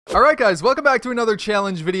Alright guys, welcome back to another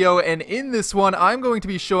challenge video, and in this one, I'm going to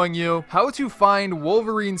be showing you how to find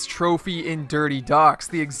Wolverine's trophy in Dirty Docks,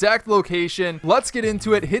 the exact location. Let's get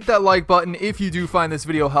into it. Hit that like button if you do find this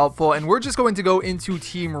video helpful, and we're just going to go into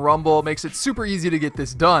Team Rumble. Makes it super easy to get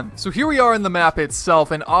this done. So here we are in the map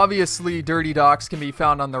itself, and obviously Dirty Docks can be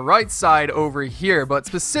found on the right side over here, but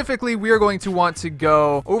specifically we are going to want to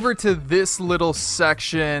go over to this little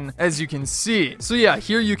section, as you can see. So yeah,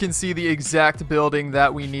 here you can see the exact building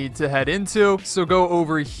that we need to head into. So go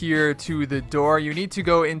over here to the door. You need to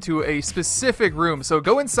go into a specific room. So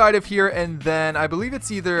go inside of here, and then I believe it's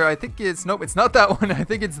either, nope, it's not that one. I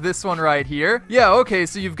think it's this one right here. Yeah, okay,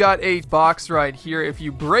 so you've got a box right here. If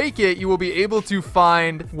you break it, you will be able to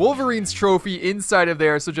find Wolverine's trophy inside of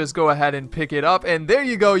there. So just go ahead and pick it up, and there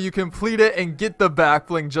you go. You complete it and get the back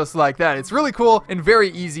bling just like that. It's really cool and very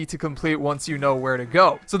easy to complete once you know where to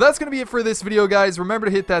go. So that's going to be it for this video, guys. Remember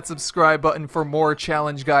to hit that subscribe button for more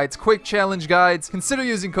challenge guides, quick challenge guides. Consider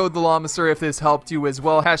using code TheLawmaster if this helped you as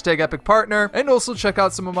well. Hashtag epic partner. And also check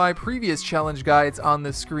out some of my previous challenge guides on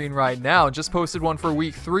the screen right now. Just posted one for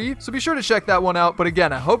week 3, so be sure to check that one out. But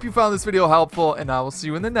again, I hope you found this video helpful, and I will see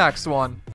you in the next one.